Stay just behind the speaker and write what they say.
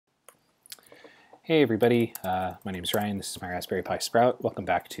Hey everybody, my name is Ryan, this is my Raspberry Pi Sprout. Welcome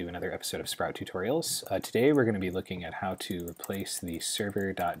back to another episode of Sprout Tutorials. Today we're going to be looking at how to replace the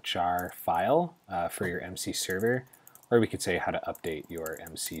server.jar file for your MC server, or we could say how to update your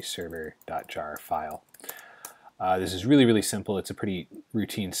MC server.jar file. This is really simple. It's a pretty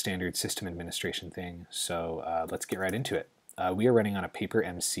routine standard system administration thing, so let's get right into it. We are running on a Paper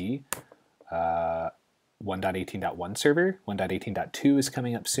MC 1.18.1 server. 1.18.2 is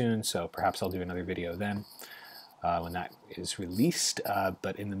coming up soon, so perhaps I'll do another video then when that is released.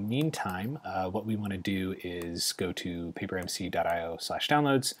 But in the meantime, what we want to do is go to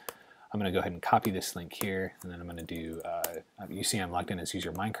papermc.io/downloads. I'm going to go ahead and copy this link here, and then I'm going to do, you see I'm logged in as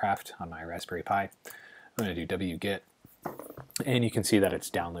user Minecraft on my Raspberry Pi. I'm going to do wget, and you can see that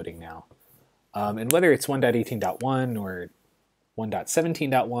it's downloading now. And whether it's 1.18.1 or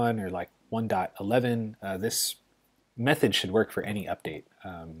 1.17.1 or like 1.11, this method should work for any update,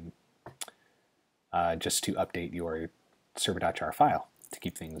 just to update your server.jar file to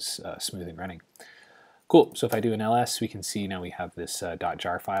keep things smooth and running. Cool, so if I do an ls, we can see now we have this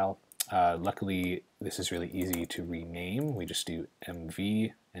 .jar file. Luckily, this is really easy to rename. We just do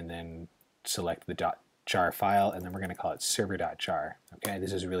mv and then select the .jar file, and then we're going to call it server.jar. Okay,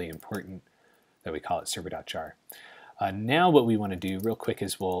 this is really important that we call it server.jar. Now what we want to do real quick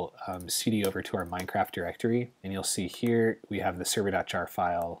is we'll cd over to our Minecraft directory, and you'll see here we have the server.jar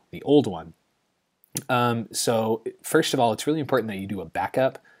file, the old one. So first of all, it's really important that you do a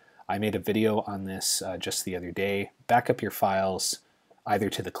backup. I made a video on this just the other day. Backup your files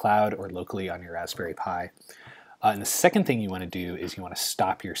either to the cloud or locally on your Raspberry Pi. And the second thing you want to do is you want to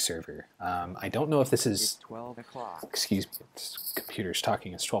stop your server. I don't know if this is... It's 12 o'clock. Excuse me, this computer's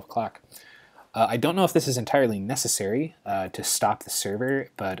talking, it's 12 o'clock. I don't know if this is entirely necessary to stop the server,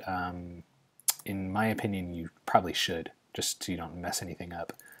 but in my opinion, you probably should, just so you don't mess anything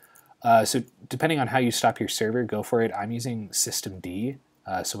up. So depending on how you stop your server, go for it. I'm using systemd,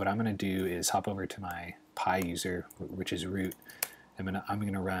 so what I'm going to do is hop over to my Pi user, which is root. I'm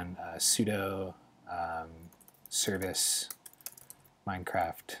going to run sudo service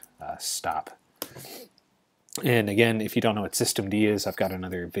Minecraft stop. And again, if you don't know what systemd is, I've got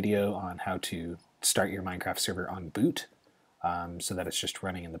another video on how to start your Minecraft server on boot, so that it's just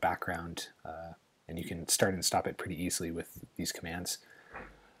running in the background, and you can start and stop it pretty easily with these commands.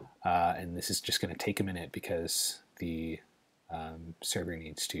 And this is just going to take a minute because the server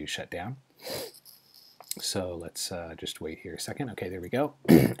needs to shut down. So let's just wait here a second. Okay, there we go.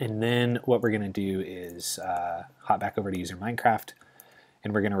 And then what we're going to do is hop back over to user Minecraft,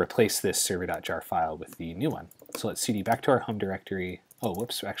 and we're going to replace this server.jar file with the new one. So let's cd back to our home directory. Oh,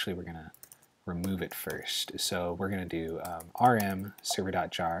 whoops, actually we're going to remove it first. So we're going to do rm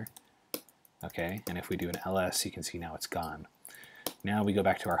server.jar. Okay, and if we do an ls, you can see now it's gone. Now we go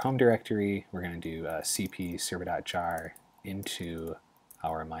back to our home directory. We're going to do cp server.jar into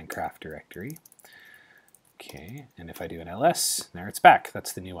our Minecraft directory. Okay, and if I do an ls, there it's back.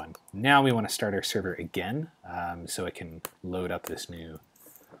 That's the new one. Now we want to start our server again, so it can load up this new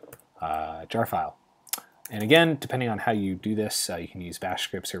jar file. And again, depending on how you do this, you can use bash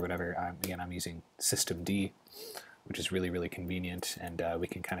scripts or whatever. Again, I'm using systemd, which is really convenient, and we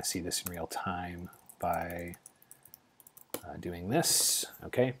can kind of see this in real time by doing this.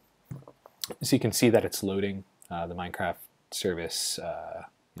 Okay, so you can see that it's loading. The Minecraft service,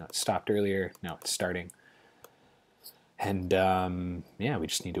 it stopped earlier. Now it's starting. And yeah, we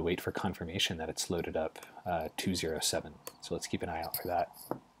just need to wait for confirmation that it's loaded up 207. So let's keep an eye out for that.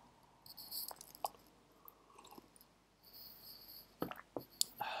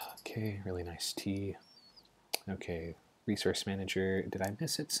 Okay, really nice tea. Okay, resource manager. Did I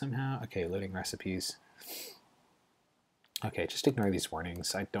miss it somehow? Okay, loading recipes. Okay, just ignore these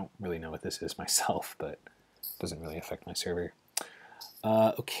warnings. I don't really know what this is myself, but it doesn't really affect my server.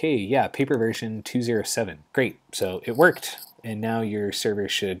 Okay, yeah, paper version 207. Great, so it worked, and now your server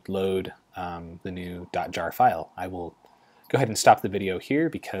should load the new .jar file. I will go ahead and stop the video here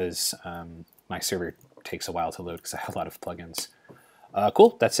because my server takes a while to load because I have a lot of plugins.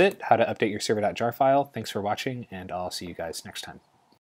 Cool, that's it. How to update your server.jar file. Thanks for watching, and I'll see you guys next time.